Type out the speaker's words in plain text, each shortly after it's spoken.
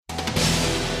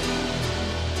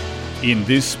In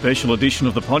this special edition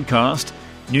of the podcast,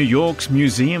 New York's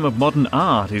Museum of Modern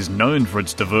Art is known for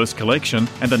its diverse collection,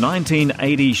 and the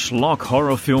 1980 schlock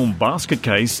horror film Basket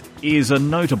Case is a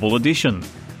notable addition.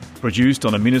 Produced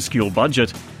on a minuscule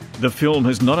budget, the film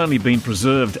has not only been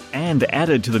preserved and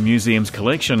added to the museum's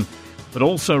collection, but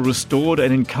also restored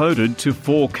and encoded to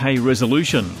 4K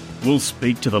resolution. We'll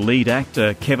speak to the lead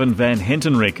actor, Kevin Van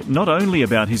Hentenryck, not only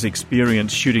about his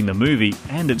experience shooting the movie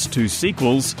and its two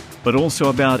sequels, but also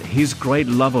about his great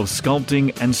love of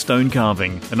sculpting and stone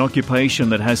carving, an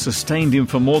occupation that has sustained him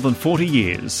for more than 40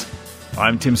 years.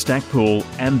 I'm Tim Stackpool,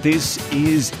 and this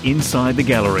is Inside the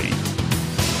Gallery.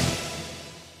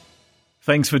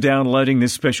 Thanks for downloading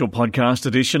this special podcast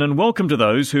edition, and welcome to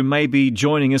those who may be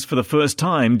joining us for the first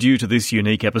time due to this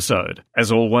unique episode.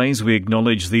 As always, we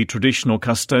acknowledge the traditional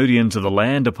custodians of the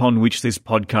land upon which this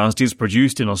podcast is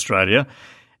produced in Australia,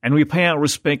 and we pay our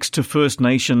respects to First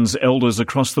Nations elders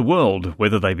across the world,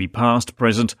 whether they be past,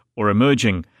 present, or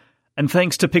emerging. And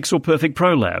thanks to Pixel Perfect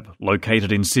Pro Lab,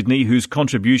 located in Sydney, whose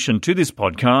contribution to this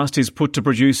podcast is put to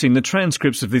producing the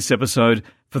transcripts of this episode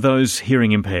for those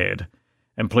hearing impaired.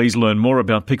 And please learn more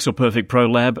about Pixel Perfect Pro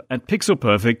Lab at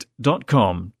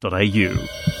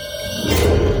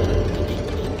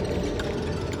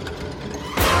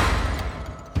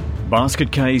pixelperfect.com.au.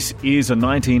 Basket Case is a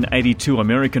 1982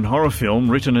 American horror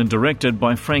film written and directed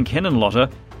by Frank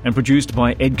Henenlotter and produced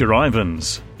by Edgar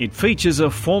Ivans. It features a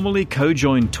formerly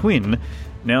co-joined twin,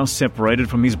 now separated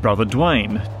from his brother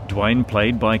Dwayne. Dwayne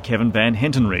played by Kevin Van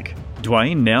Hentenryck.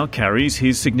 Dwayne now carries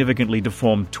his significantly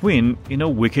deformed twin in a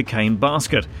wicker cane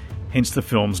basket, hence the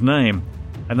film's name,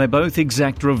 and they both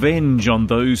exact revenge on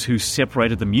those who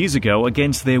separated them years ago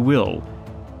against their will.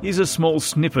 Here's a small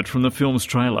snippet from the film's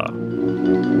trailer.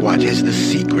 What is the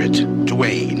secret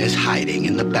Dwayne is hiding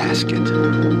in the basket?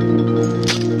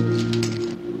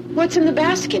 What's in the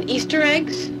basket? Easter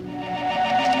eggs?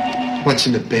 What's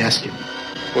in the basket?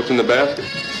 What's in the basket?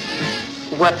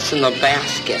 What's in the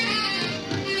basket?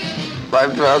 My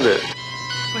brother.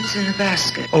 What's in the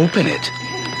basket? Open it,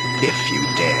 if you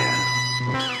dare.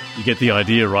 You get the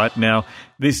idea, right? Now,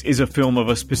 this is a film of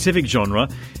a specific genre,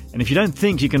 and if you don't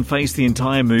think you can face the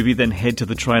entire movie, then head to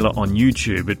the trailer on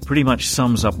YouTube. It pretty much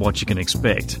sums up what you can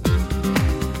expect.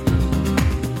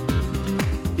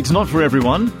 It's not for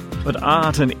everyone, but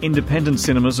art and independent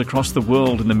cinemas across the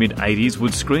world in the mid-80s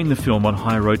would screen the film on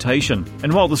high rotation.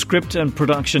 And while the script and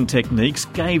production techniques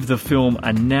gave the film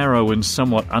a narrow and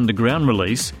somewhat underground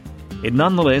release, it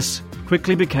nonetheless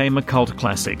quickly became a cult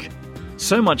classic.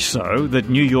 So much so that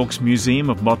New York's Museum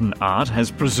of Modern Art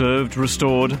has preserved,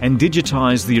 restored, and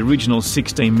digitised the original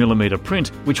 16mm print,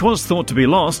 which was thought to be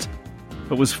lost,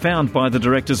 but was found by the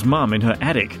director's mum in her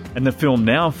attic, and the film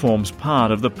now forms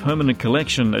part of the permanent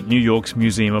collection at New York's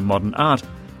Museum of Modern Art,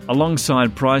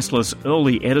 alongside priceless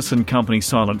early Edison Company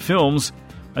silent films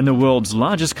and the world's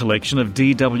largest collection of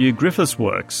D.W. Griffith's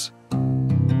works.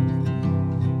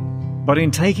 But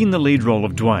in taking the lead role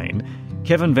of Dwayne,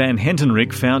 Kevin Van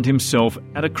Hentenryck found himself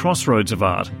at a crossroads of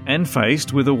art and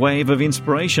faced with a wave of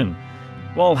inspiration.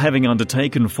 While having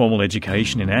undertaken formal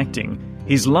education in acting,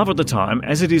 his love at the time,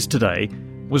 as it is today,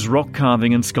 was rock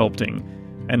carving and sculpting,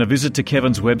 and a visit to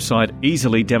Kevin's website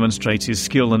easily demonstrates his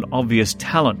skill and obvious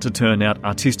talent to turn out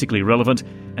artistically relevant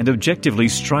and objectively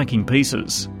striking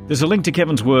pieces. There's a link to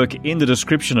Kevin's work in the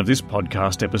description of this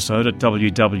podcast episode at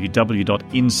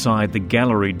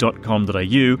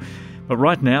www.insidethegallery.com.au, but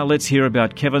right now let's hear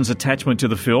about Kevin's attachment to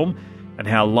the film and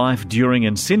how life during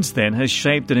and since then has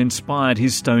shaped and inspired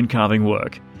his stone carving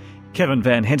work. Kevin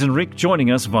Van Hentenryck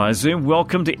joining us via Zoom.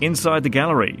 Welcome to Inside the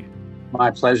Gallery.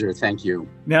 My pleasure, thank you.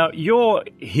 Now, your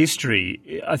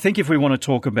history, I think if we want to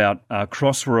talk about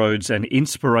crossroads and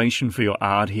inspiration for your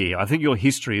art here, I think your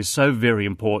history is so very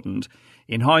important.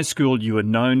 In high school, you were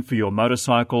known for your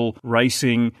motorcycle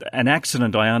racing. An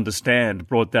accident, I understand,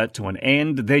 brought that to an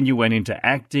end. Then you went into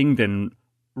acting, then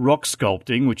rock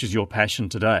sculpting, which is your passion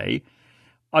today.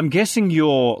 I'm guessing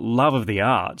your love of the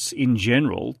arts in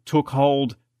general took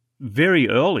hold very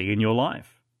early in your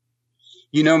life.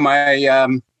 You know,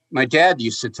 my dad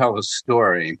used to tell a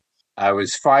story. I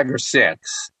was 5 or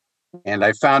 6, and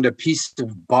I found a piece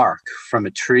of bark from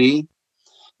a tree,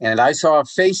 and I saw a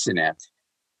face in it.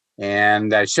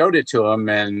 And I showed it to him,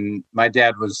 and my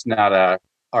dad was not a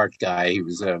art guy. He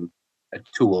was a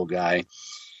tool guy.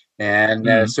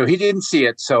 And so he didn't see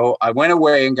it. So I went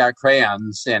away and got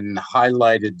crayons and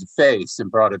highlighted the face and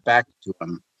brought it back to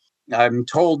him. I'm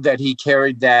told that he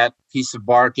carried that piece of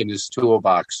bark in his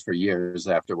toolbox for years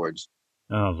afterwards.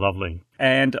 Oh, lovely.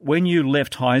 And when you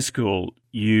left high school,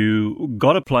 you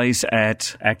got a place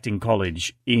at acting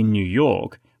college in New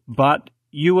York, but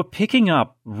you were picking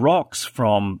up rocks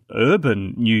from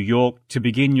urban New York to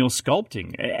begin your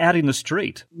sculpting out in the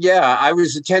street. Yeah, I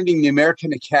was attending the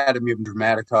American Academy of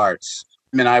Dramatic Arts.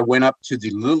 And I went up to the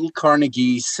Little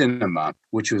Carnegie Cinema,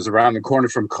 which was around the corner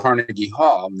from Carnegie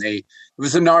Hall. And it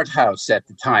was an art house at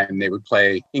the time. They would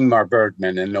play Ingmar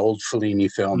Bergman and old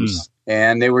Fellini films.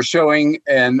 And they were showing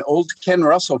an old Ken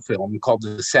Russell film called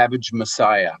The Savage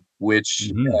Messiah,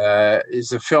 which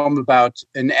is a film about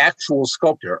an actual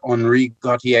sculptor, Henri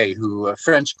Gautier, a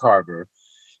French carver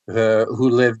who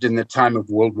lived in the time of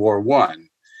World War I.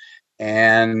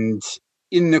 And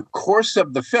in the course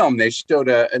of the film, they showed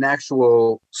an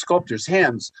actual sculptor's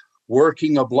hands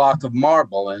working a block of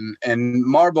marble. And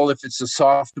marble, if it's a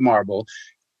soft marble,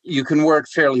 you can work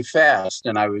fairly fast.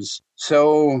 And I was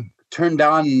so turned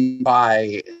on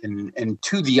by and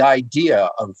to the idea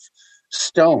of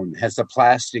stone as a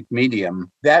plastic medium,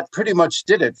 that pretty much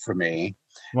did it for me.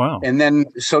 Wow. And then,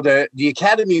 so the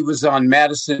Academy was on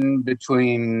Madison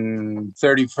between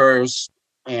 31st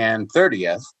and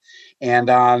 30th. And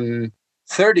on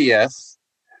 30th,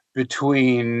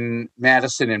 between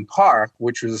Madison and Park,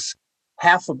 which was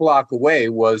half a block away,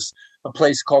 was a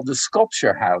place called the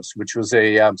Sculpture House, which was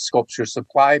a sculpture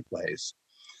supply place.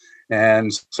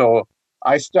 And so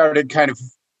I started kind of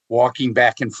walking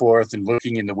back and forth and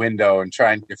looking in the window and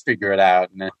trying to figure it out.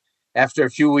 And after a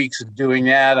few weeks of doing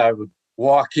that, I would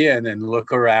walk in and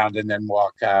look around and then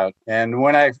walk out. And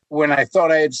when I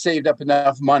thought I had saved up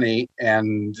enough money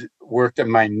and worked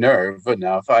on my nerve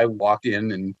enough, I walked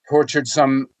in and tortured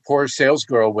some poor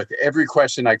salesgirl with every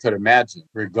question I could imagine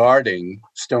regarding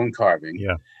stone carving.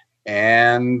 Yeah.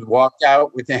 And walked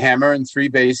out with a hammer and 3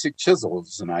 basic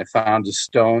chisels. And I found a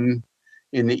stone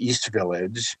in the East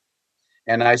Village.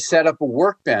 And I set up a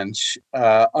workbench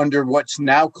under what's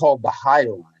now called the High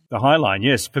Line. The High Line,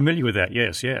 yes. Familiar with that,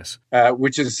 yes.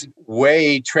 Which is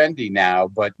way trendy now.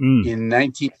 But in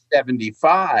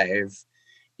 1975,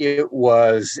 it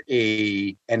was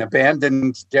an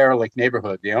abandoned, derelict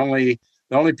neighborhood. The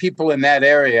only people in that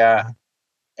area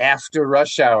after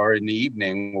rush hour in the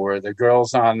evening were the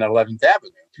girls on 11th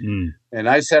Avenue. And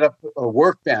I set up a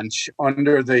workbench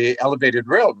under the elevated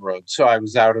railroad. So I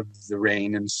was out of the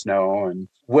rain and snow. And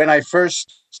when I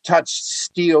first touched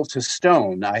steel to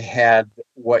stone, I had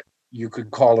what you could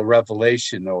call a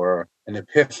revelation or an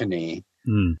epiphany.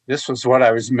 This was what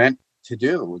I was meant to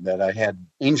do, that I had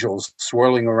angels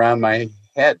swirling around my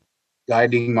head,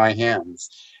 guiding my hands.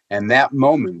 And that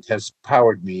moment has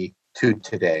powered me to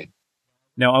today.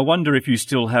 Now, I wonder if you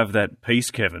still have that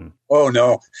piece, Kevin. Oh,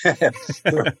 no.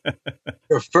 The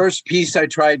first piece I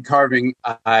tried carving,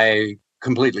 I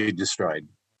completely destroyed.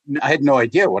 I had no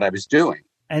idea what I was doing.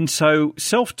 And so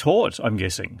self-taught, I'm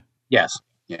guessing. Yes.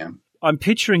 Yeah. I'm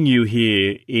picturing you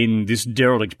here in this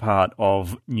derelict part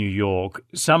of New York,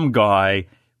 some guy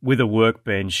with a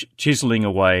workbench chiseling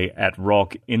away at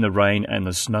rock in the rain and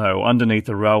the snow underneath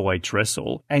a railway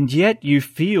trestle, and yet you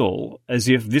feel as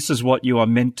if this is what you are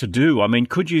meant to do. I mean,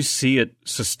 could you see it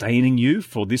sustaining you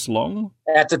for this long?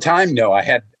 At the time, no. I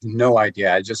had no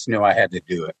idea. I just knew I had to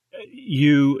do it.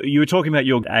 You were talking about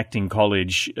your acting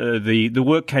college. The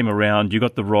work came around. You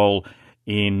got the role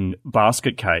in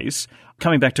Basket Case.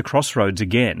 Coming back to Crossroads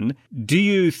again, do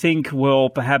you think, well,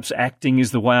 perhaps acting is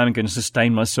the way I'm going to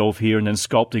sustain myself here and then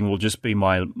sculpting will just be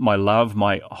my love,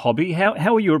 my hobby? How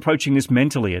are you approaching this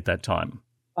mentally at that time?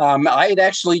 I had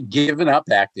actually given up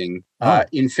acting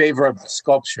in favor of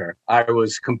sculpture. I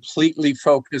was completely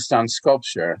focused on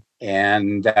sculpture.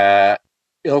 And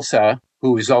Ilsa,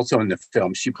 who is also in the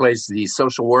film, she plays the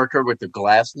social worker with the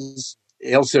glasses.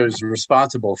 Ilsa is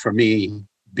responsible for me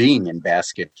being in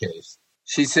Basket Case.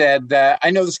 She said, I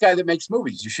know this guy that makes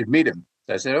movies. You should meet him.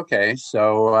 So I said, okay.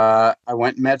 So I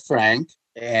went and met Frank,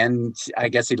 and I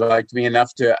guess he liked me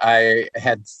enough I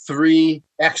had 3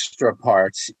 extra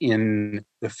parts in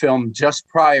the film just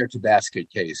prior to Basket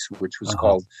Case, which was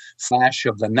called Slash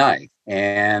of the Knife.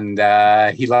 And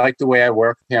he liked the way I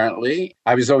work, apparently.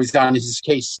 I was always on his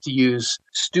case to use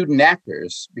student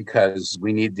actors because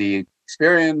we need the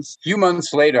experience. A few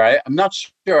months later, I'm not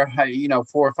sure how,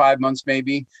 4 or 5 months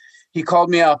maybe, he called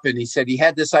me up and he said he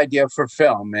had this idea for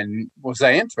film and was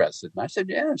I interested? And I said,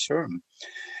 yeah, sure.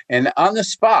 And on the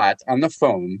spot, on the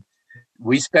phone,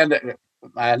 we spent,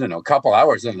 a couple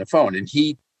hours on the phone, and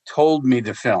he told me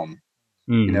the film.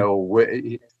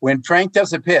 When Frank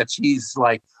does a pitch, he's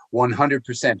like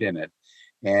 100% in it.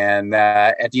 And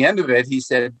at the end of it, he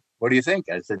said, what do you think?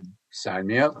 I said, sign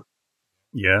me up.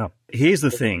 Yeah. Here's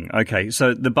the thing. Okay,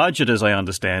 so the budget, as I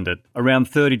understand it, around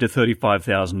 $30,000 to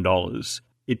 $35,000.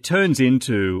 It turns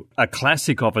into a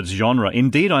classic of its genre.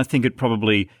 Indeed, I think it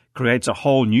probably creates a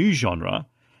whole new genre.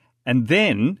 And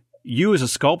then you as a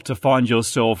sculptor find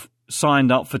yourself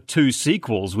signed up for 2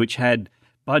 sequels which had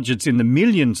budgets in the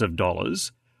millions of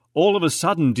dollars. All of a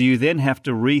sudden, do you then have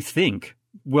to rethink,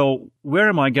 well, where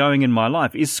am I going in my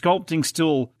life? Is sculpting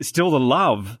still the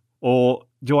love, or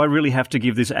do I really have to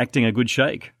give this acting a good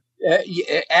shake?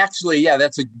 Actually, yeah,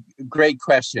 that's a great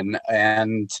question.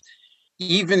 And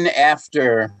even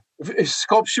after,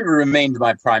 sculpture remained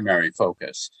my primary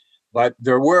focus, but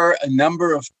there were a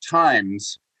number of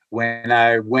times when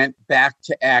I went back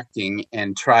to acting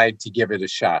and tried to give it a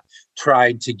shot,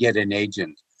 tried to get an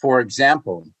agent. For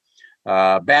example,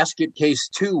 Basket Case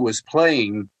 2 was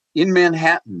playing in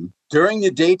Manhattan during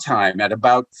the daytime at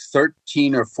about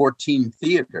 13 or 14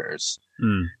 theaters.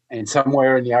 And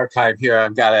somewhere in the archive here,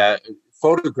 I've got a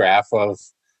photograph of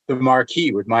the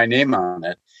marquee with my name on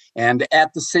it. And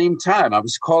at the same time, I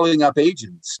was calling up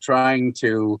agents, trying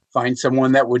to find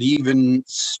someone that would even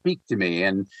speak to me.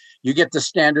 And you get the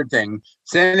standard thing,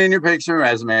 send in your picture and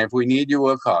resume. If we need you,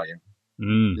 we'll call you.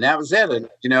 And that was it.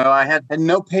 And, I had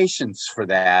no patience for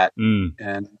that.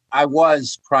 And I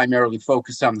was primarily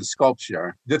focused on the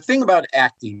sculpture. The thing about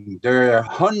acting, there are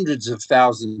hundreds of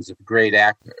thousands of great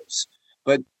actors,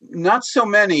 but not so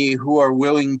many who are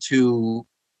willing to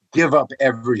give up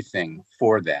everything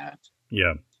for that.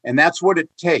 Yeah. And that's what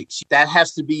it takes. That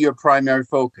has to be your primary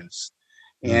focus.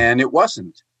 And it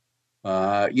wasn't.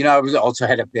 I also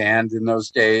had a band in those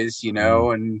days,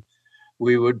 and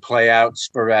we would play out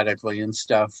sporadically and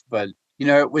stuff. But,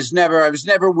 I was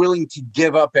never willing to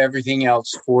give up everything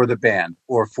else for the band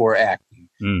or for acting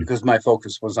because my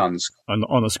focus was on the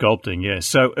sculpting, yeah.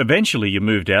 So eventually you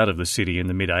moved out of the city in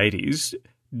the mid-'80s.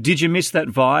 Did you miss that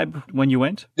vibe when you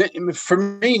went? For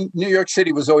me, New York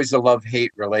City was always a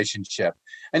love-hate relationship.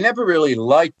 I never really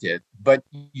liked it, but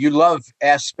you love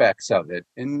aspects of it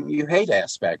and you hate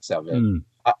aspects of it.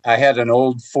 I had an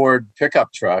old Ford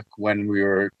pickup truck when we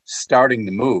were starting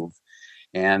to move.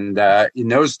 And in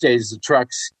those days, the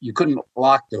trucks, you couldn't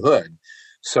lock the hood.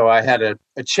 So I had a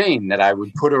chain that I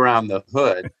would put around the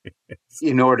hood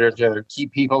in order to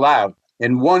keep people out.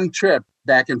 And one trip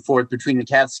back and forth between the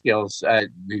Catskills,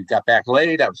 we got back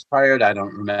late. I was tired. I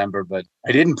don't remember, but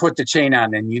I didn't put the chain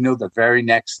on. And, the very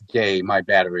next day, my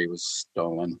battery was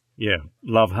stolen. Yeah,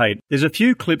 love, hate. There's a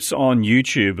few clips on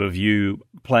YouTube of you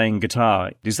playing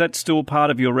guitar. Is that still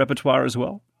part of your repertoire as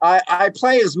well? I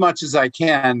play as much as I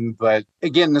can, but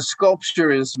again, the sculpture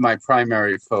is my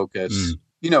primary focus.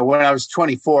 When I was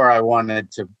 24, I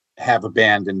wanted to have a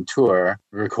band and tour,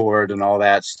 record and all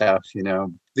that stuff,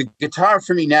 The guitar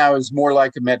for me now is more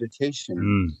like a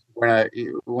meditation.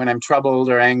 When I'm troubled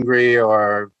or angry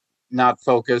or not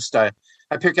focused, I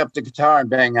pick up the guitar and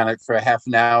bang on it for a half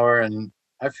an hour and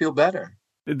I feel better.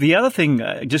 The other thing,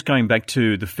 just going back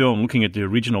to the film, looking at the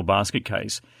original Basket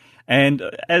Case, and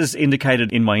as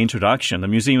indicated in my introduction, the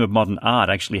Museum of Modern Art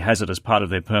actually has it as part of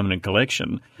their permanent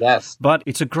collection. Yes. But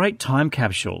it's a great time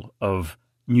capsule of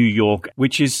New York,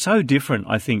 which is so different,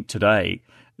 I think, today.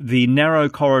 The narrow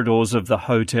corridors of the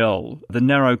hotel, the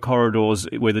narrow corridors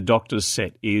where the doctor's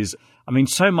set is,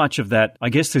 so much of that, I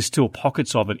guess there's still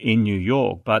pockets of it in New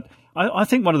York. But I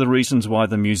think one of the reasons why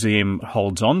the museum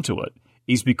holds on to it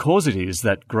is because it is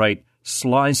that great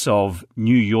slice of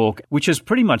New York, which has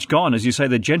pretty much gone, as you say,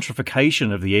 the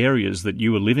gentrification of the areas that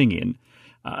you were living in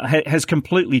has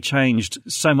completely changed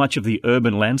so much of the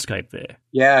urban landscape there.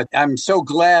 Yeah, I'm so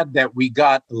glad that we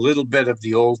got a little bit of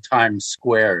the old Times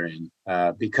Square in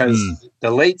because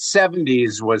the late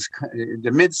 70s was,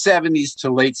 the mid 70s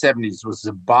to late 70s was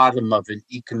the bottom of an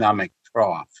economic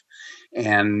trough.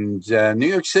 And New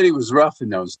York City was rough in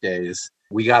those days.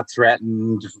 We got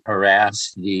threatened,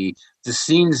 harassed. The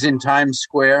scenes in Times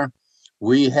Square,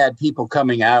 we had people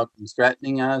coming out and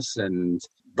threatening us,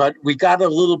 but we got a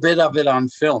little bit of it on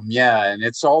film, yeah, and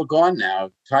it's all gone now.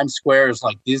 Times Square is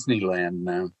like Disneyland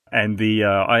now. And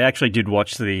I actually did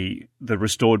watch the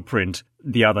restored print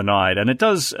the other night, and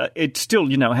it still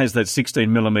has that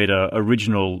 16mm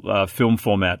original film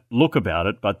format look about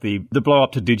it, but the blow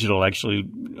up to digital actually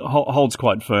holds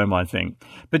quite firm, I think.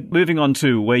 But moving on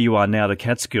to where you are now, the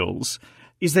Catskills,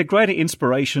 is there greater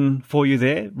inspiration for you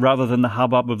there rather than the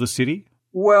hubbub of the city?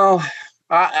 Well,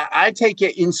 I take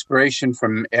inspiration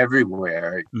from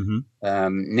everywhere.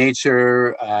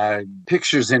 Nature,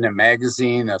 pictures in a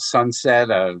magazine, a sunset,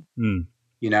 I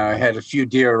had a few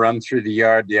deer run through the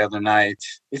yard the other night.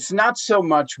 It's not so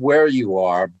much where you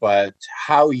are, but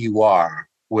how you are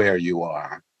where you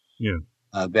are. Yeah.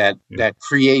 That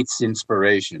creates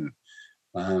inspiration.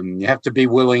 You have to be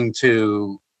willing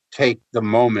to take the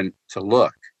moment to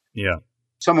look. Yeah.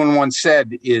 Someone once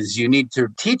said you need to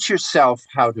teach yourself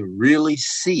how to really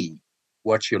see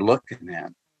what you're looking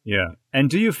at. Yeah. And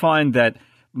do you find that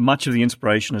much of the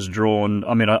inspiration is drawn.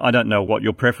 I mean, I don't know what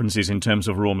your preference is in terms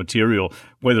of raw material,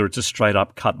 whether it's a straight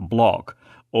up cut block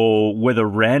or whether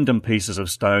random pieces of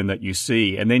stone that you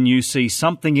see, and then you see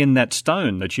something in that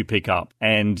stone that you pick up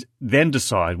and then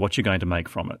decide what you're going to make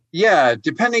from it. Yeah,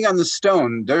 depending on the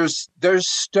stone, there's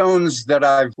stones that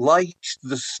I've liked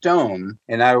the stone,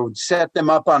 and I would set them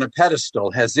up on a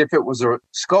pedestal as if it was a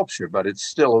sculpture, but it's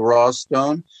still a raw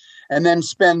stone, and then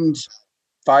spend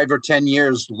 5 or 10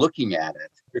 years looking at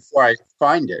it before I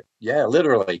find it. Yeah,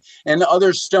 literally. And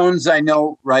other stones, I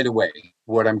know right away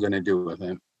what I'm going to do with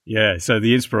them. Yeah, so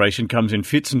the inspiration comes in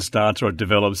fits and starts, or it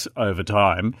develops over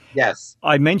time. Yes.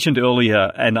 I mentioned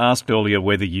earlier and asked earlier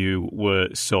whether you were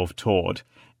self-taught.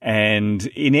 And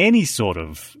in any sort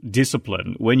of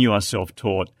discipline, when you are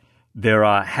self-taught, there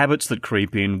are habits that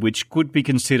creep in which could be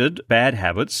considered bad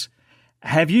habits.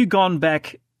 Have you gone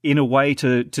back in a way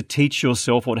to teach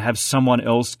yourself or to have someone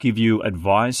else give you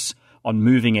advice on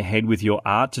moving ahead with your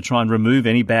art to try and remove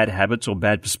any bad habits or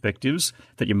bad perspectives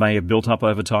that you may have built up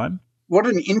over time? What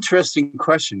an interesting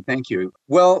question. Thank you.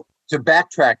 Well, to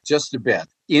backtrack just a bit,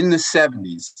 in the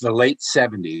 70s, the late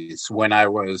 70s, when I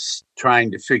was trying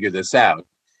to figure this out,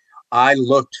 I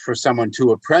looked for someone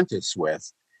to apprentice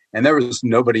with, and there was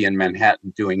nobody in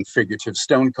Manhattan doing figurative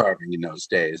stone carving in those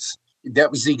days.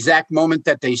 That was the exact moment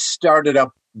that they started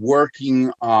up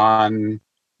working on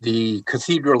the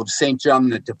Cathedral of St. John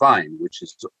the Divine, which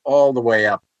is all the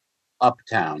way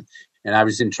uptown. And I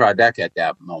was in Tribeca at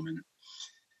that moment.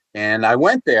 And I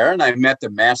went there and I met the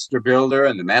master builder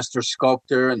and the master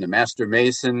sculptor and the master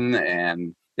mason,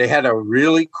 and they had a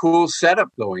really cool setup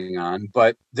going on.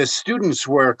 But the students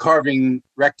were carving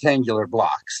rectangular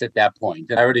blocks at that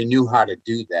point. I already knew how to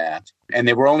do that. And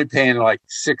they were only paying like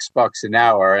 $6 an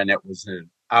hour, and it was an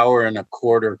hour and a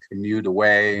quarter commute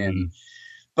away.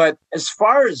 But as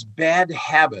far as bad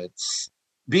habits,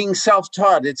 being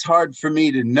self-taught, it's hard for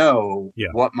me to know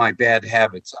what my bad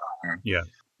habits are. Yeah.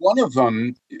 One of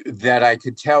them that I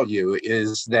could tell you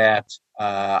is that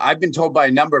I've been told by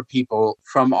a number of people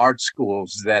from art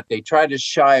schools that they try to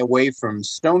shy away from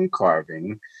stone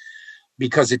carving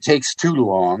because it takes too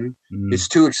long. It's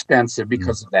too expensive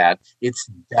because of that. It's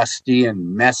dusty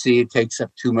and messy. It takes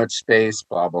up too much space,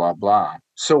 blah, blah, blah.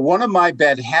 So one of my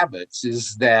bad habits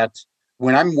is that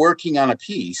when I'm working on a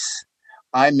piece,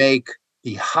 I make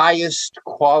the highest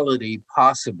quality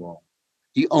possible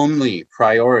the only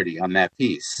priority on that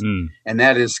piece. And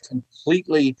that is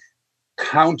completely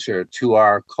counter to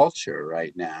our culture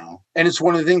right now. And it's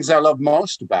one of the things I love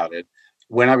most about it.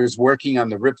 When I was working on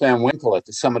the Rip Van Winkle at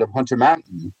the summit of Hunter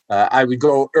Mountain, I would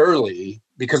go early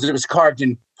because it was carved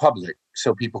in public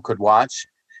so people could watch.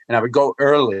 And I would go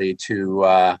early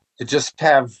to just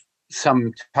have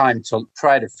some time to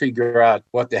try to figure out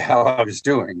what the hell I was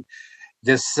doing.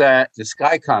 This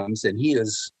guy comes and he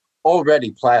is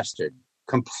already plastered.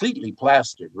 Completely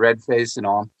plastered, red face and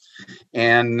all.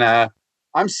 And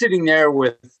I'm sitting there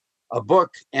with a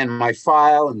book and my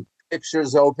file and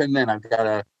pictures open, and I've got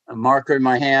a marker in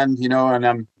my hand, and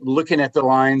I'm looking at the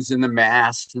lines and the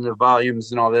masks and the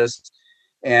volumes and all this.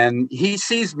 And he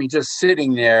sees me just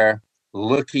sitting there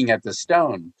looking at the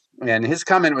stone. And his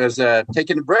comment was,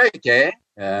 taking a break, eh?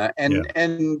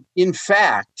 And in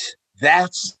fact,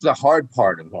 that's the hard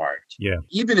part of art. Yeah.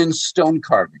 Even in stone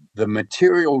carving, the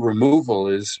material removal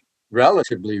is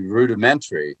relatively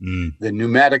rudimentary. The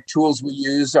pneumatic tools we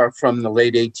use are from the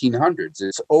late 1800s.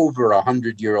 It's over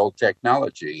 100-year-old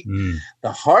technology.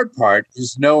 The hard part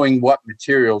is knowing what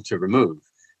material to remove,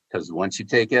 because once you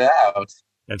take it out...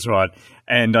 That's right.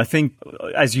 And I think,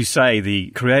 as you say,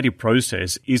 the creative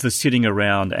process is the sitting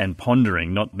around and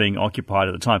pondering, not being occupied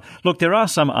at the time. Look, there are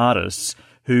some artists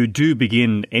who do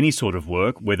begin any sort of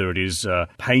work, whether it is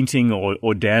painting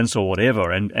or dance or whatever,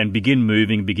 and begin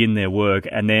moving, begin their work,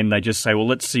 and then they just say, well,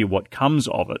 let's see what comes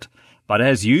of it. But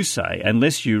as you say,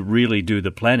 unless you really do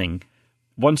the planning,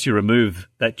 once you remove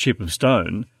that chip of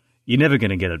stone, you're never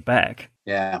going to get it back.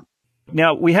 Yeah.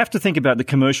 Now, we have to think about the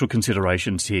commercial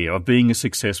considerations here of being a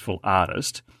successful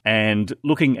artist. And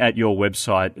looking at your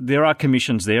website, there are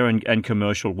commissions there and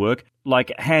commercial work,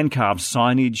 like hand-carved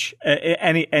signage.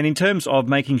 And in terms of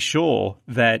making sure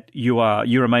that you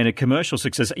remain a commercial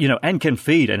success, and can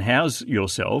feed and house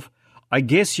yourself, I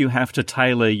guess you have to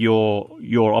tailor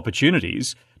your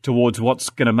opportunities towards what's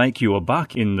going to make you a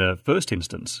buck in the first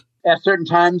instance. At certain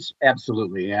times,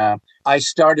 absolutely. I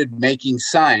started making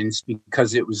signs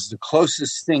because it was the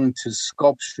closest thing to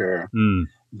sculpture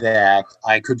that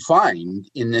I could find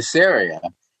in this area.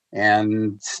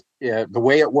 And the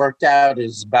way it worked out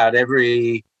is about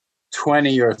every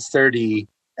 20 or 30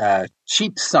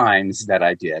 cheap signs that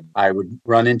I did. I would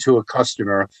run into a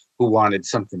customer who wanted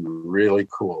something really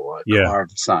cool, a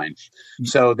carved sign.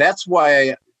 So that's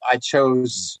why I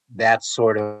chose that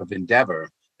sort of endeavor.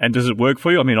 And does it work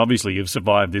for you? I mean, obviously you've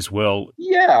survived this well.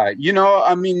 Yeah,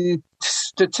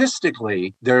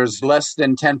 statistically, there's less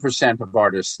than 10% of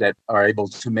artists that are able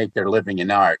to make their living in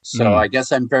art. So I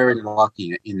guess I'm very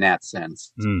lucky in that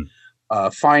sense.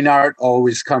 Fine art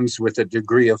always comes with a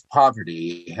degree of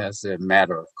poverty, as a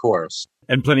matter of course.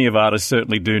 And plenty of artists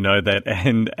certainly do know that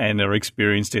and are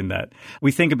experienced in that.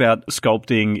 We think about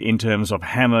sculpting in terms of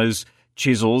hammers,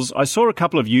 chisels. I saw a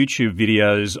couple of YouTube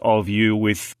videos of you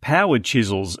with powered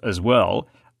chisels as well.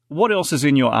 What else is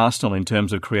in your arsenal in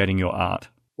terms of creating your art?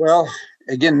 Well,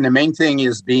 again, the main thing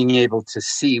is being able to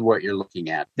see what you're looking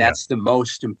at. That's the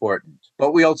most important.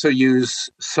 But we also use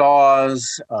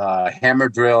saws, hammer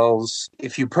drills.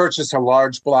 If you purchase a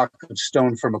large block of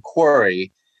stone from a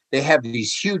quarry, they have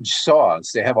these huge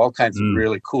saws. They have all kinds of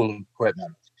really cool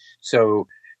equipment. So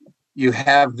you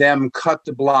have them cut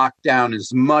the block down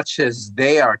as much as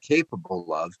they are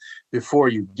capable of before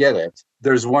you get it.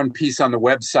 There's one piece on the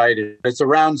website. It's a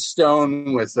round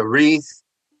stone with a wreath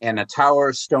and a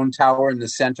tower, stone tower in the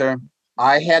center.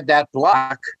 I had that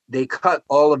block. They cut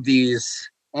all of these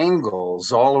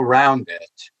angles all around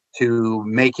it to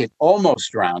make it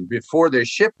almost round before they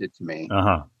shipped it to me.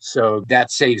 So that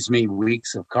saves me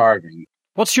weeks of carving.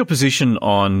 What's your position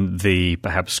on the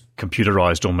perhaps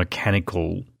computerized or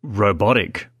mechanical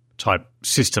robotic type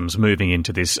systems moving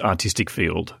into this artistic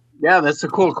field? Yeah, that's a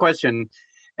cool question.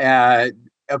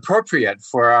 Appropriate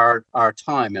for our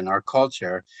time and our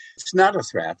culture. It's not a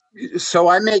threat. So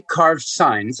I make carved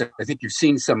signs. I think you've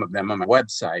seen some of them on my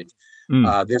website.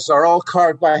 These are all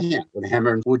carved by hand with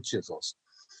hammer and wood chisels.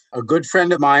 A good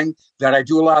friend of mine that I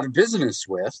do a lot of business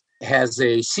with has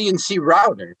a CNC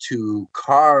router to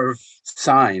carve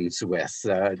signs with,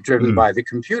 driven by the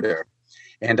computer.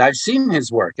 And I've seen his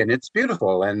work, and it's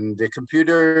beautiful. And the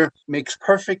computer makes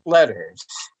perfect letters.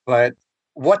 But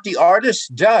what the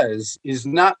artist does is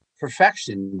not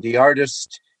perfection. The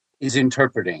artist is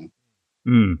interpreting.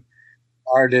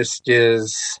 Artist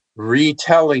is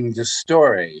retelling the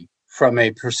story from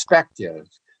a perspective.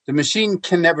 The machine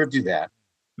can never do that.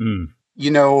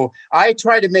 I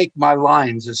try to make my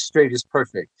lines as straight as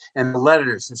perfect, and the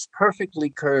letters as perfectly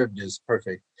curved as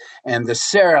perfect, and the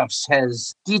serifs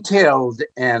as detailed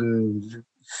and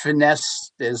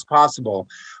finessed as possible.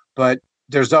 But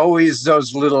there's always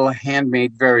those little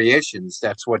handmade variations.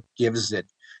 That's what gives it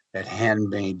that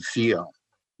handmade feel.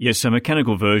 Yes, so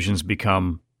mechanical versions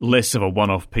become less of a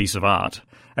one-off piece of art.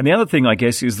 And the other thing, I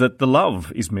guess, is that the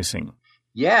love is missing.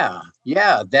 Yeah,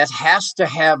 that has to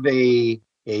have a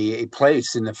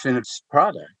place in the finished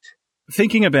product.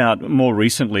 Thinking about more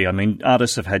recently, I mean,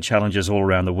 artists have had challenges all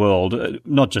around the world,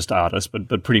 not just artists,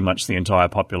 but pretty much the entire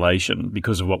population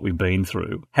because of what we've been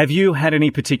through. Have you had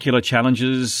any particular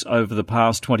challenges over the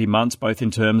past 20 months, both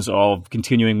in terms of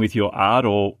continuing with your art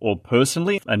or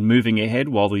personally and moving ahead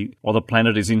while the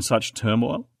planet is in such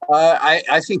turmoil?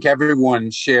 I think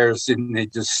everyone shares in the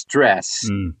distress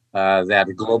that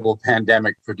a global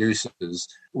pandemic produces.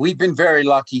 We've been very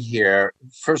lucky here.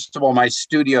 First of all, my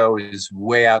studio is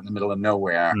way out in the middle of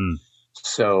nowhere.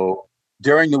 So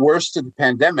during the worst of the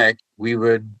pandemic, we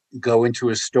would go into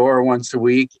a store once a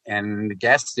week and the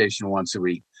gas station once a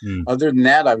week. Other than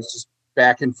that, I was just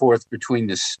back and forth between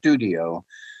the studio.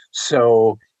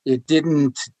 So it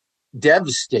didn't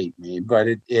devastate me, but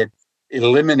it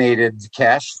eliminated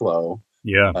cash flow.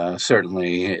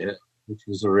 Certainly, which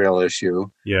was a real issue.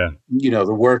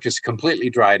 The work is completely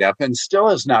dried up and still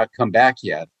has not come back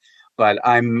yet. But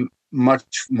I'm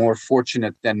much more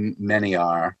fortunate than many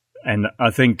are. And I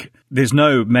think there's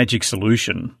no magic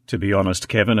solution, to be honest,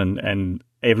 Kevin, and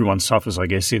everyone suffers, I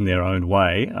guess, in their own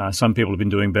way. Some people have been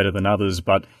doing better than others,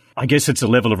 but I guess it's a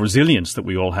level of resilience that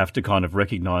we all have to kind of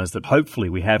recognise that hopefully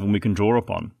we have and we can draw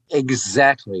upon.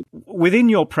 Exactly. Within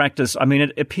your practice, I mean,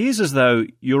 it appears as though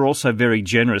you're also very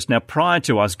generous. Now, prior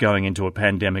to us going into a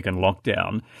pandemic and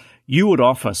lockdown, you would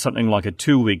offer something like a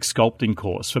 2-week sculpting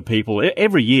course for people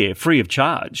every year, free of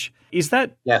charge. Is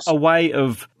that a way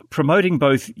of promoting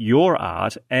both your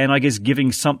art and, I guess,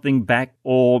 giving something back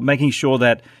or making sure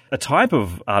that a type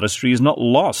of artistry is not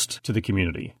lost to the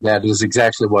community? That is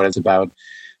exactly what it's about.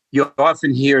 You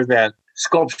often hear that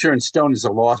sculpture in stone is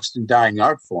a lost and dying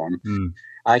art form.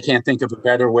 I can't think of a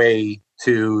better way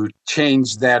to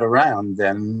change that around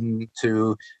than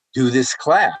to do this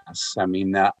class. I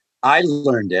mean, I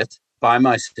learned it by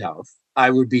myself. I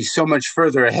would be so much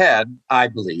further ahead, I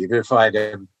believe, if I'd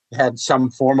have had some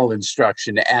formal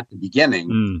instruction at the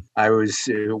beginning. I was,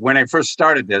 when I first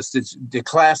started this, the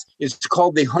class is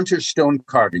called the Hunter Stone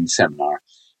Carving Seminar.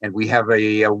 And we have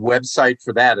a website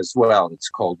for that as well. It's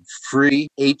called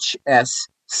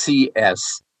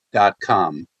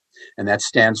freehscs.com. And that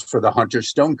stands for the Hunter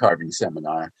Stone Carving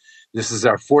Seminar. This is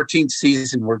our 14th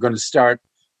season. We're going to start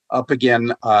up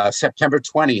again September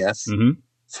 20th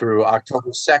through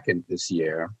October 2nd this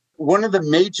year. One of the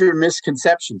major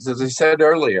misconceptions, as I said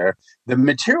earlier, the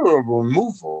material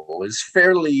removal is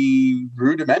fairly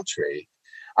rudimentary.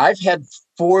 I've had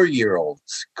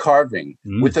 4-year-olds carving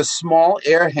with a small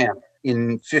air hammer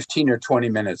in 15 or 20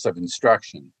 minutes of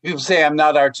instruction. People say I'm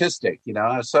not artistic,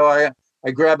 so I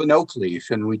grab an oak leaf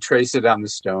and we trace it on the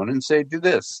stone and say, do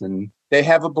this. And they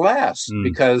have a blast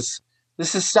because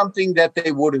this is something that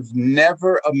they would have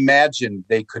never imagined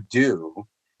they could do.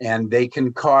 And they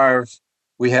can carve.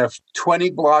 We have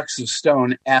 20 blocks of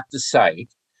stone at the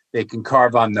site. They can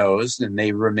carve on those and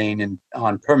they remain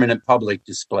on permanent public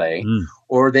display.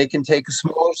 Or they can take a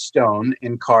smaller stone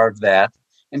and carve that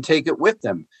and take it with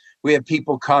them. We have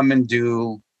people come and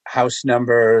do house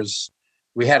numbers.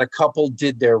 We had a couple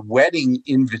did their wedding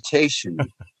invitation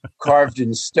carved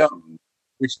in stone,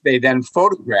 which they then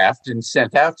photographed and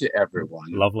sent out to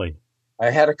everyone. Lovely. I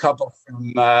had a couple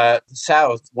from the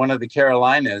South, one of the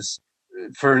Carolinas,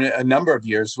 for a number of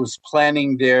years, was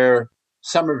planning their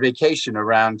summer vacation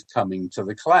around coming to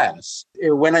the class.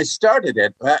 When I started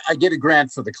it, I get a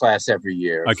grant for the class every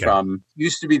year from,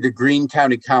 used to be the Greene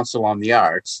County Council on the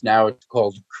Arts. Now it's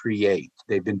called CREATE.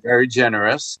 They've been very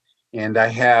generous. And I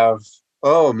have,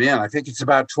 I think it's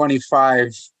about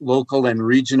 25 local and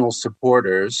regional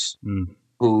supporters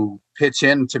who pitch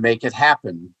in to make it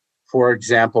happen. For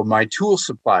example, my tool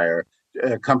supplier,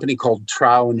 a company called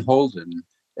Trow & Holden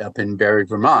up in Barre,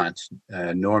 Vermont,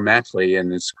 Norm Ackley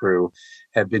and his crew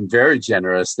have been very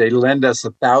generous. They lend us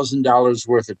 $1,000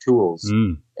 worth of tools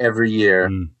every year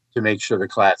to make sure the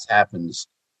class happens.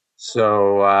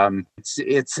 So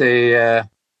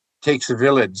takes a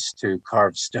village to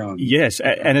carve stone. Yes,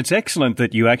 and it's excellent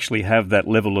that you actually have that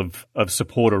level of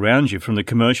support around you from the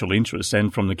commercial interests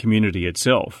and from the community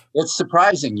itself. It's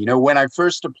surprising. When I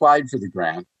first applied for the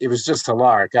grant, it was just a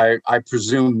lark. I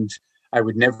presumed I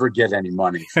would never get any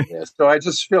money for this. So I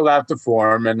just filled out the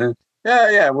form and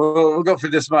we'll go for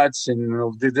this much and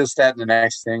we'll do this, that, and the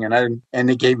next thing. And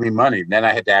they gave me money. Then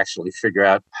I had to actually figure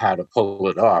out how to pull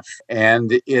it off.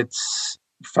 And it's,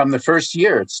 from the first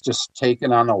year, it's just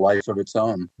taken on a life of its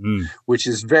own, which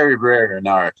is very rare in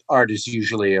art. Art is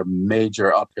usually a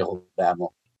major uphill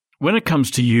battle. When it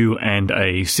comes to you and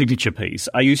a signature piece,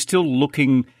 are you still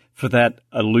looking for that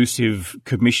elusive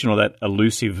commission or that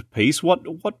elusive piece?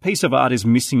 What piece of art is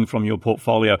missing from your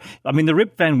portfolio? I mean, the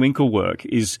Rip Van Winkle work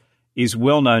is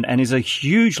well known and is a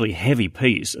hugely heavy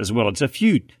piece as well. It's a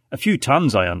few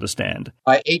tons, I understand.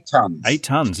 8 tons. 8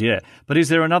 tons, yeah. But is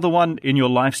there another one in your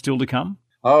life still to come?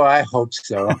 Oh, I hope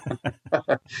so.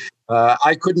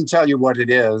 I couldn't tell you what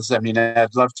it is. I mean,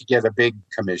 I'd love to get a big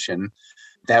commission.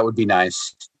 That would be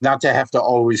nice. Not to have to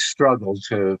always struggle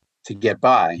to get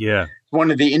by. Yeah.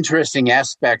 One of the interesting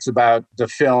aspects about the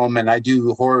film, and I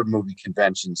do horror movie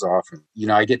conventions often.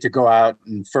 I get to go out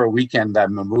and for a weekend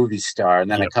I'm a movie star, and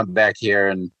then I come back here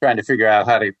and trying to figure out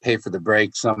how to pay for the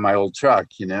brakes on my old truck,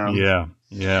 Yeah,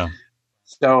 yeah.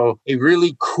 So a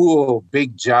really cool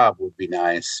big job would be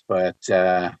nice, but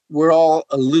we're all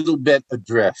a little bit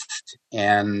adrift.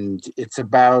 And it's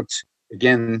about,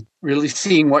 again, really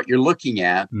seeing what you're looking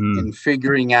at and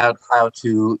figuring out how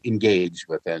to engage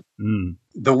with it.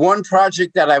 The one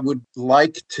project that I would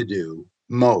like to do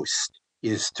most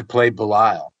is to play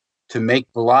Belial, to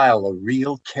make Belial a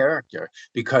real character.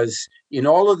 Because in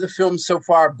all of the films so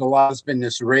far, Belial's been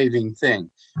this raving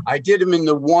thing. I did him in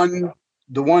the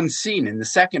one scene in the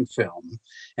second film,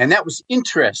 and that was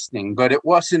interesting, but it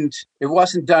wasn't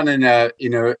done in a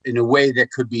way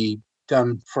that could be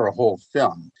done for a whole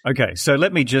film. Okay, so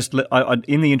let me just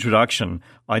in the introduction,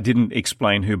 I didn't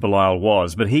explain who Belial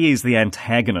was, but he is the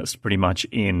antagonist pretty much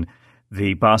in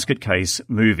the Basket Case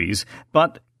movies.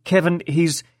 But Kevin,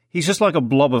 he's just like a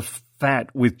blob of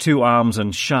fat with 2 arms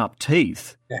and sharp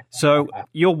teeth. So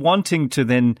you're wanting to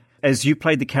then, as you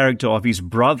played the character of his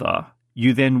brother,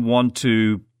 you then want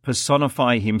to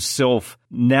personify himself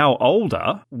now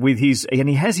older and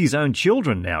he has his own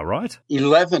children now, right?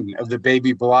 11 of the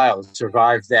baby Belial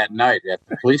survived that night at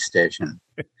the police station.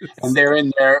 And they're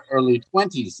in their early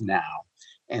 20s now.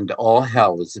 And all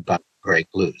hell is about to break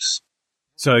loose.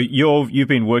 So you've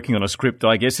been working on a script,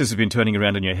 I guess this has been turning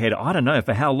around in your head. I don't know,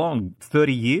 for how long?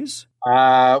 30 years?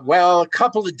 Well, a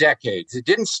couple of decades. It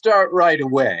didn't start right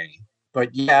away.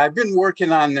 But yeah, I've been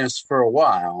working on this for a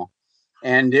while,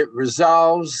 and it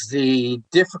resolves the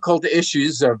difficult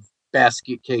issues of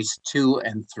Basket Case 2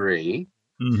 and 3.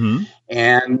 Mm-hmm.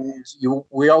 And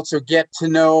we also get to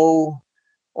know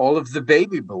all of the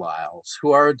baby Belials,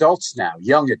 who are adults now,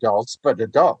 young adults, but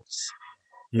adults.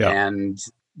 Yeah. And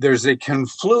there's a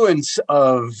confluence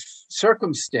of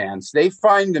circumstance. They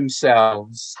find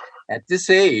themselves at this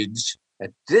age,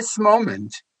 at this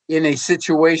moment, in a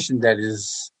situation that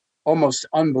is almost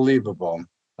unbelievable.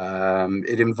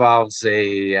 It involves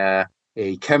a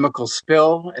chemical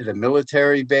spill at a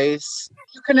military base.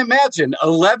 You can imagine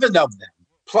 11 of them,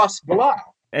 plus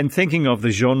Belial. And thinking of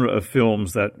the genre of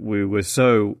films that we were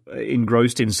so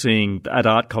engrossed in seeing at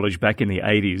art college back in the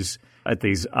 80s at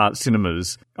these art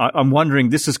cinemas, I'm wondering,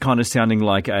 this is kind of sounding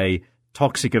like a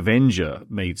Toxic Avenger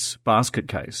meets Basket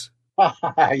Case.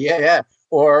 Yeah.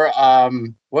 Or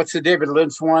what's the David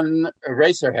Lynch one?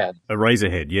 Eraserhead.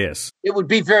 Eraserhead, yes. It would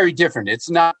be very different. It's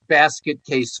not Basket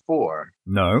Case 4.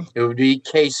 No. It would be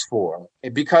Case 4.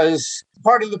 Because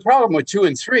part of the problem with 2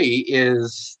 and 3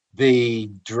 is the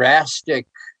drastic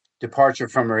departure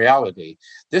from reality.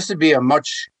 This would be a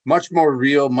much more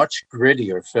real, much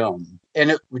grittier film.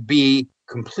 And it would be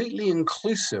completely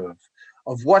inclusive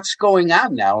of what's going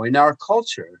on now in our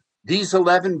culture. These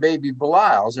 11 baby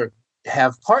Belials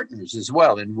have partners as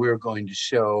well, and we're going to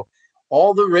show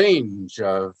all the range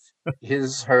of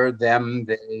his, her, them,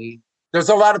 they. There's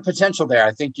a lot of potential there,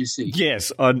 I think you see.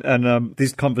 Yes, and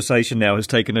this conversation now has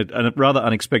taken a rather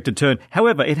unexpected turn.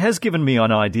 However, it has given me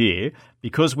an idea.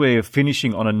 Because we're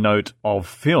finishing on a note of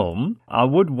film, I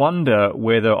would wonder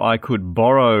whether I could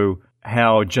borrow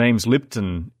how James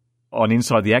Lipton on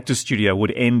Inside the Actors Studio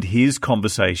would end his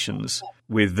conversations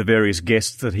with the various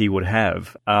guests that he would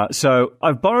have. So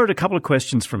I've borrowed a couple of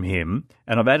questions from him,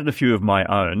 and I've added a few of my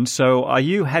own. So are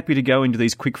you happy to go into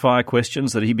these quick-fire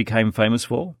questions that he became famous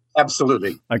for?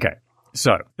 Absolutely. Okay.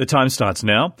 So the time starts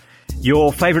now.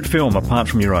 Your favourite film, apart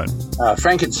from your own?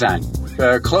 Frankenstein.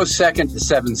 Close second to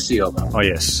Seventh Seal, though. Oh,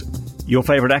 yes. Your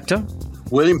favourite actor?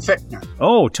 William Fichtner.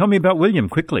 Oh, tell me about William,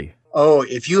 quickly. Oh,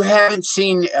 if you haven't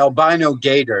seen Albino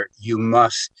Gator, you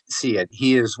must see it.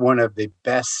 He is one of the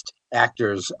best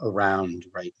actors around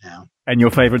right now. And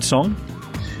your favourite song?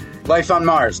 Life on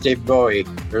Mars, Dave Bowie,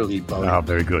 early Bowie. Oh,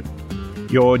 very good.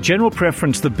 Your general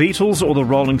preference, the Beatles or the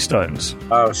Rolling Stones?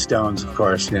 Oh, Stones, of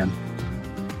course, yeah.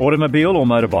 Automobile or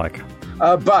motorbike?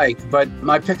 Bike, but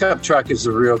my pickup truck is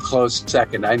a real close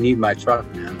second. I need my truck,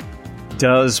 man.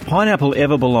 Does pineapple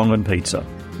ever belong on pizza?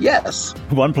 Yes.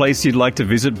 One place you'd like to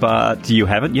visit, but you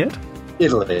haven't yet?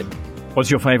 Italy. What's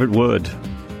your favourite word?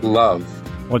 Love.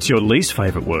 What's your least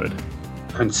favourite word?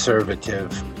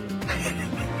 Conservative.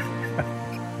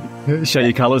 Show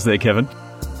your colours there, Kevin.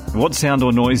 What sound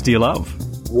or noise do you love?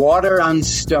 Water on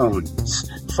stones,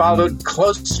 followed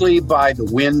closely by the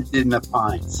wind in the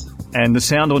pines. And the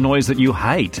sound or noise that you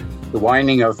hate? The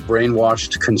whining of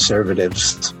brainwashed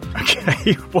conservatives.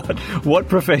 Okay, what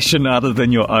profession other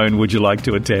than your own would you like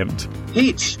to attempt?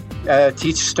 Teach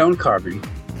stone carving.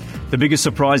 The biggest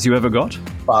surprise you ever got?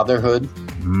 Fatherhood.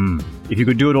 If you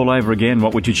could do it all over again,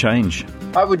 what would you change?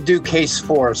 I would do Case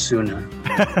 4 sooner.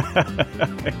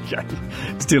 Okay,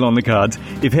 still on the cards.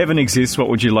 If heaven exists, what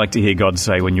would you like to hear God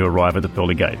say when you arrive at the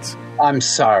pearly gates? I'm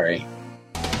sorry.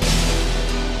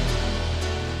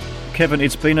 Kevin,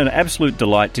 it's been an absolute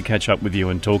delight to catch up with you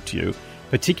and talk to you,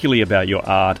 particularly about your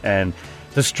art and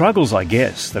the struggles, I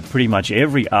guess, that pretty much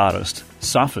every artist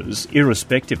suffers,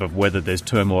 irrespective of whether there's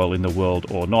turmoil in the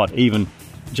world or not. Even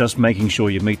just making sure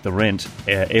you meet the rent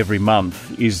every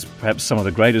month is perhaps some of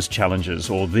the greatest challenges,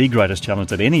 or the greatest challenge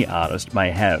that any artist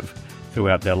may have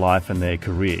throughout their life and their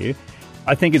career.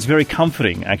 I think it's very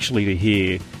comforting, actually, to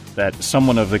hear that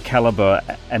someone of the caliber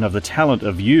and of the talent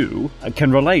of you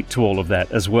can relate to all of that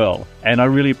as well. And I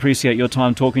really appreciate your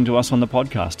time talking to us on the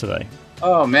podcast today.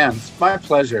 Oh, man, it's my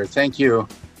pleasure. Thank you.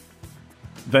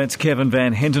 That's Kevin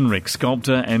Van Hentenryck,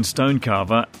 sculptor and stone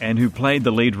carver, and who played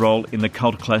the lead role in the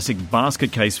cult classic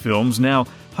Basket Case films, now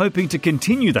hoping to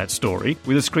continue that story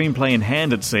with a screenplay in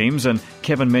hand, it seems. And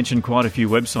Kevin mentioned quite a few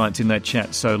websites in that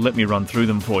chat, so let me run through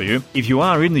them for you. If you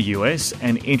are in the US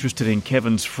and interested in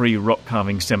Kevin's free rock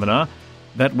carving seminar,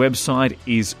 that website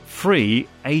is freehscs.com,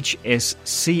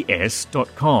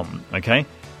 okay?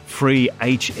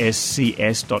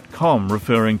 freehscs.com,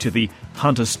 referring to the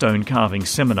Hunter Stone Carving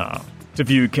Seminar. To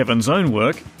view Kevin's own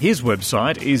work, his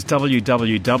website is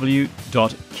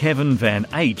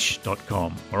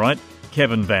www.kevinvanh.com, all right?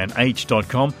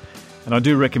 kevinvanh.com, and I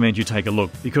do recommend you take a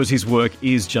look because his work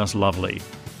is just lovely.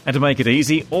 And to make it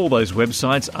easy, all those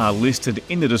websites are listed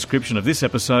in the description of this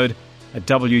episode, at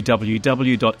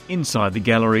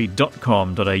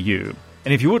www.insidethegallery.com.au.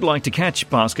 And if you would like to catch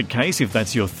Basket Case, if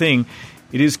that's your thing,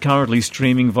 it is currently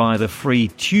streaming via the free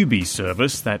Tubi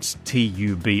service, that's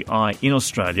Tubi in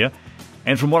Australia.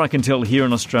 And from what I can tell here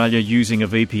in Australia, using a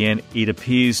VPN, it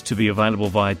appears to be available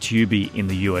via Tubi in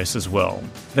the US as well.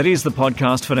 That is the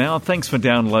podcast for now. Thanks for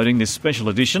downloading this special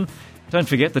edition. Don't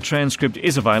forget the transcript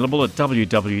is available at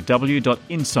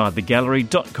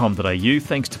www.insidethegallery.com.au,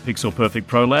 thanks to Pixel Perfect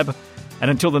Pro Lab.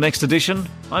 And until the next edition,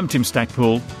 I'm Tim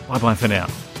Stackpool. Bye-bye for now.